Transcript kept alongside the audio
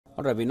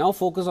All right, we now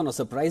focus on a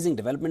surprising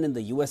development in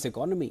the US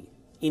economy.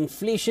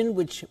 Inflation,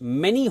 which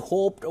many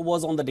hoped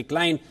was on the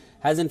decline,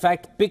 has in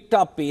fact picked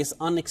up pace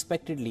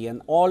unexpectedly,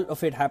 and all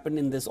of it happened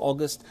in this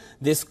August.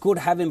 This could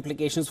have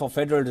implications for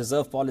Federal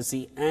Reserve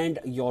policy and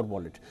your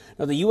wallet.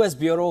 Now, the US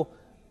Bureau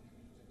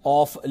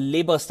of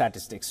Labor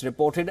Statistics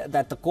reported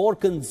that the core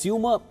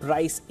consumer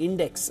price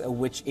index,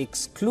 which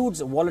excludes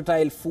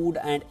volatile food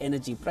and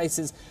energy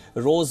prices,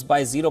 rose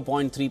by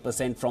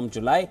 0.3% from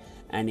July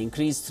and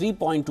increased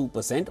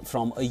 3.2%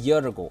 from a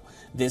year ago.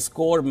 This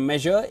core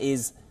measure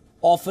is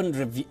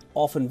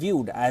often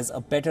viewed as a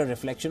better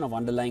reflection of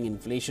underlying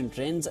inflation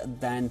trends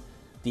than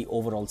the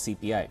overall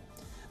CPI.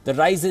 The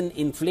rise in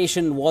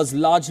inflation was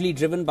largely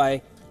driven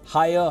by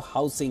higher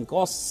housing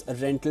costs.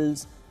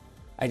 Rentals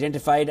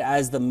identified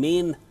as the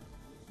main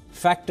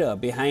factor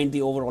behind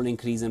the overall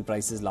increase in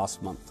prices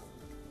last month.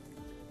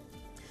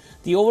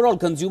 The overall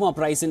consumer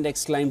price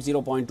index climbed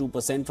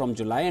 0.2% from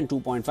July and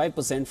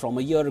 2.5% from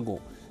a year ago.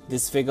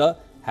 This figure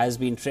has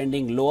been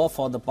trending lower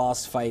for the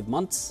past 5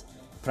 months,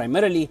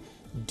 primarily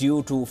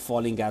due to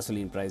falling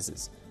gasoline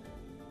prices.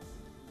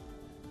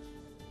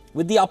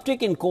 With the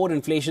uptick in core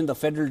inflation, the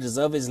Federal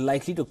Reserve is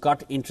likely to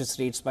cut interest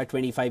rates by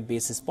 25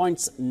 basis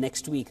points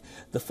next week.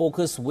 The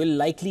focus will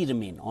likely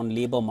remain on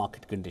labour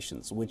market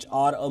conditions, which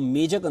are a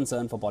major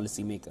concern for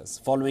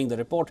policymakers. Following the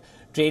report,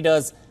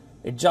 traders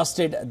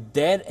adjusted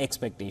their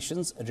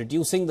expectations,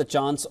 reducing the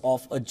chance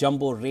of a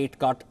jumbo rate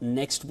cut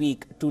next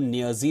week to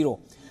near zero.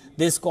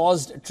 This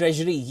caused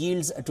Treasury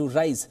yields to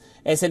rise,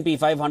 S&P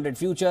 500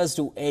 futures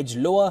to edge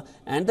lower,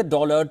 and the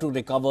dollar to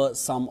recover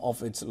some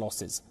of its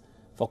losses.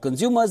 For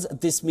consumers,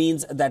 this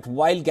means that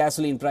while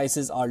gasoline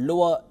prices are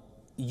lower,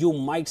 you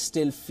might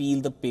still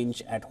feel the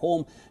pinch at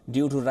home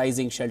due to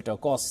rising shelter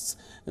costs.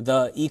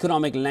 The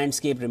economic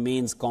landscape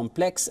remains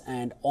complex,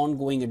 and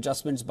ongoing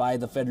adjustments by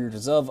the Federal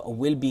Reserve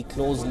will be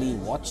closely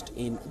watched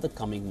in the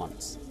coming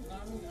months.